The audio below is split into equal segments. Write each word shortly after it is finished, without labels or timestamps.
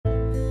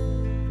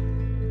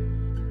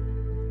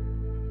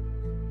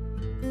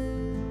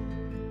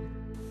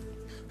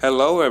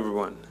Hello,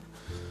 everyone.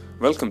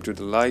 Welcome to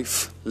the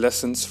Life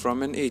Lessons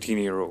from an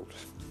 18-year-old.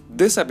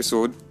 This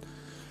episode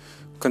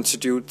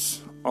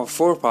constitutes of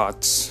 4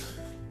 parts,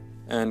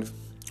 and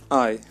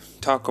I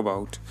talk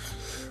about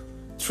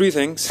 3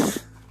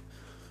 things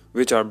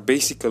which are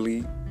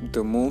basically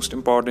the most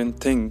important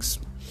things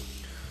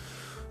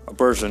a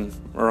person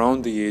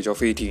around the age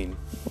of 18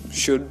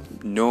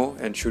 should know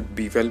and should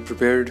be well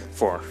prepared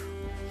for.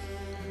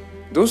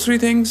 Those 3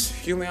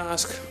 things, you may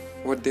ask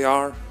what they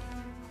are.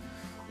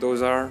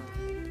 Those are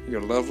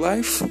your love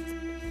life,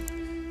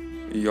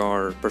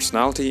 your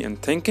personality and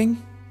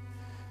thinking,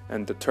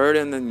 and the third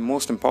and the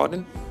most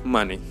important,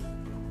 money.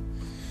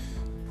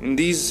 In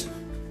these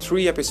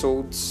 3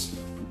 episodes,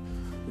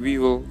 we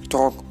will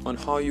talk on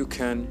how you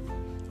can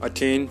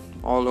attain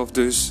all of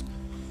these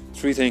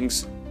 3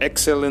 things,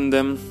 excel in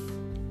them,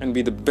 and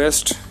be the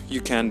best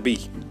you can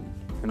be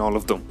in all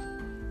of them.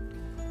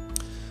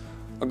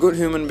 A good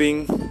human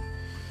being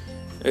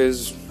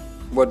is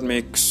what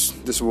makes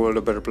this world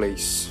a better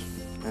place,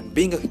 and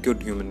being a good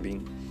human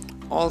being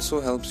also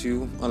helps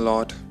you a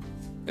lot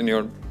in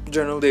your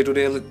general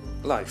day-to-day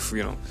life.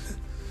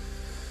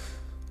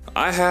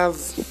 I have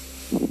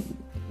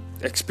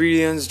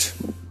experienced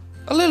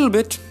a little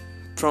bit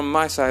from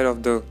my side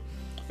of the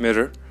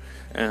mirror,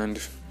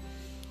 and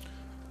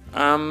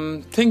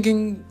I'm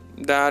thinking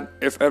that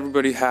if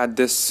everybody had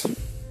this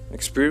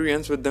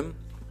experience with them,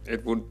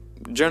 it would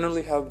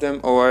generally help them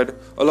avoid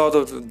a lot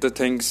of the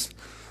things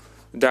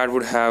that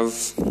would have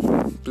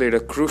played a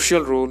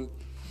crucial role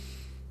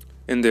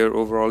in their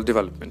overall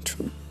development.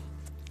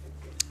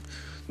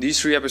 These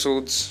 3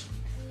 episodes,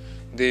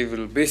 they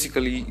will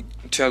basically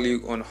tell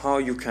you on how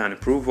you can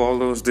improve all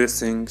these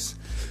things,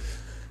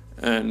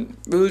 and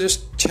we'll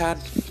just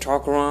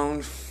talk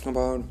around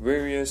about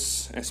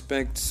various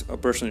aspects a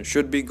person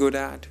should be good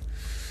at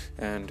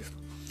and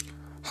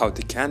how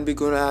they can be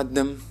good at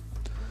them,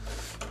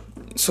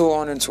 so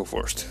on and so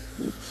forth.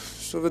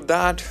 So with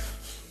that,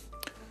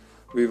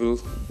 we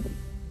will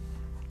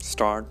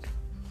start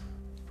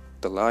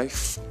the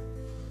life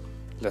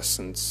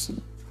lessons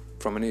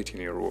from an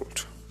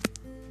 18-year-old.